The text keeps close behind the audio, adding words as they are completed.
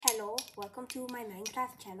welcome to my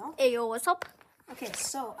Minecraft channel. Hey yo, what's up? Okay,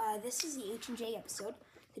 so this is the H&J episode.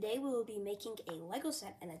 Today we will be making a Lego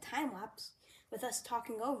set and a time-lapse with us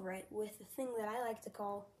talking over it with the thing that I like to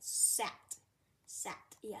call SAT.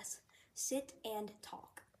 SAT, yes. Sit and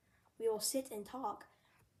talk. We will sit and talk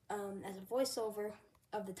as a voiceover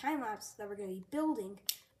of the time-lapse that we're going to be building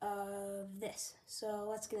of this. So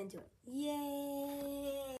let's get into it.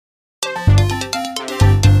 Yay!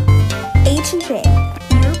 H&J,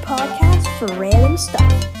 your podcast for random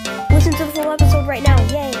stuff. Listen to the full episode right now.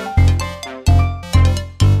 Yay!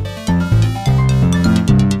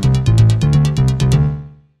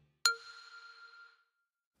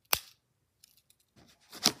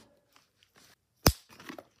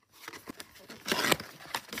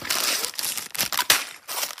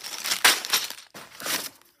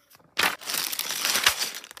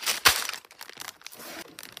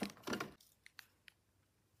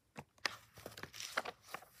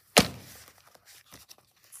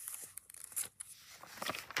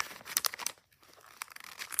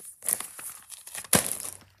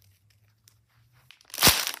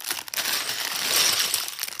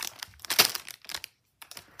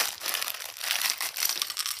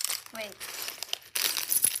 Wait.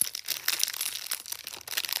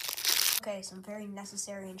 Okay, some very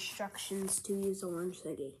necessary instructions to use the orange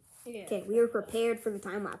thingy. Yeah. Okay, we are prepared for the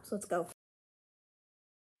time lapse. Let's go.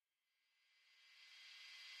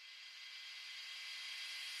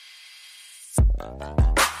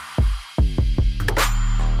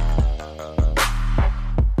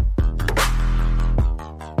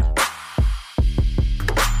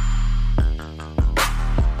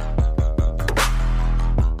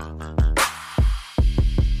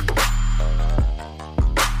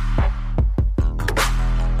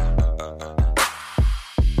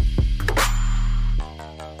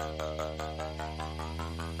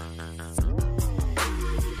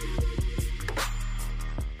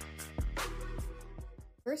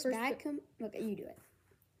 First bag look, you do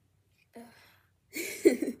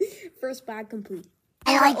it. First bag complete.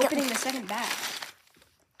 I like opening the second bag.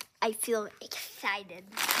 I feel excited.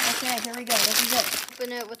 Okay, here we go. This is it.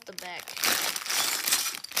 Open it with the back.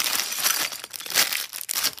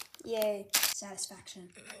 Yay. Satisfaction.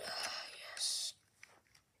 Yes.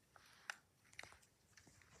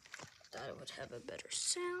 Thought it would have a better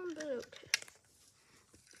sound, but okay.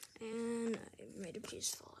 And I made a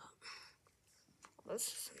piece fall out.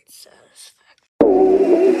 This isn't satisfactory.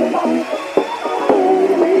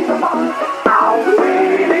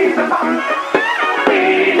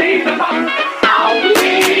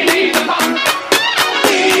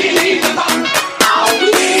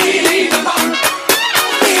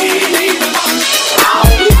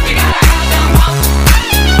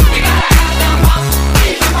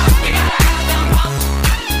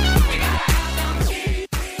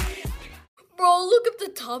 Bro, look at the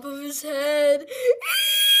top of his head.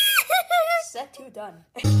 Set 2 done.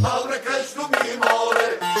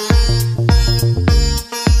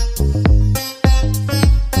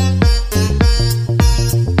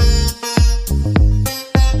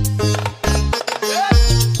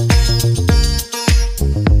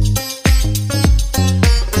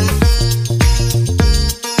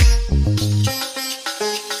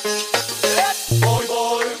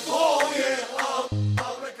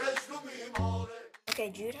 Okay,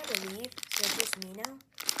 Jude had to leave, so it's just me now.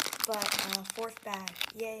 But, fourth bag.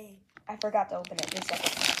 Yay. I forgot to open it. Just a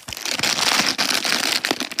second.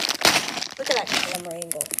 Look at that camera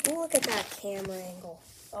angle. Ooh, look at that camera angle.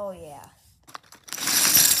 Oh, yeah.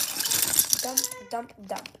 Dump, dump,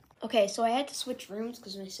 dump. Okay, so I had to switch rooms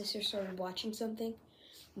because my sister started watching something.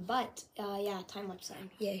 But, yeah, time-lapse time.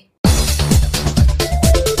 Yay.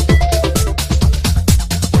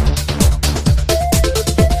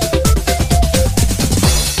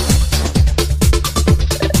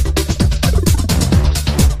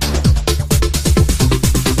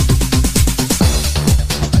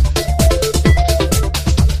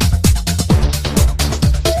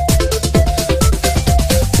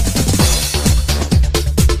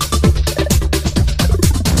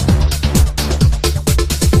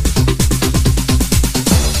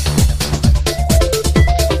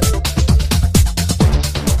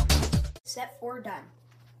 Set 4 done.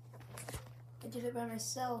 I did it by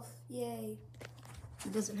myself. Yay. He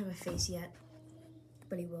doesn't have a face yet,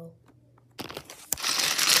 but he will.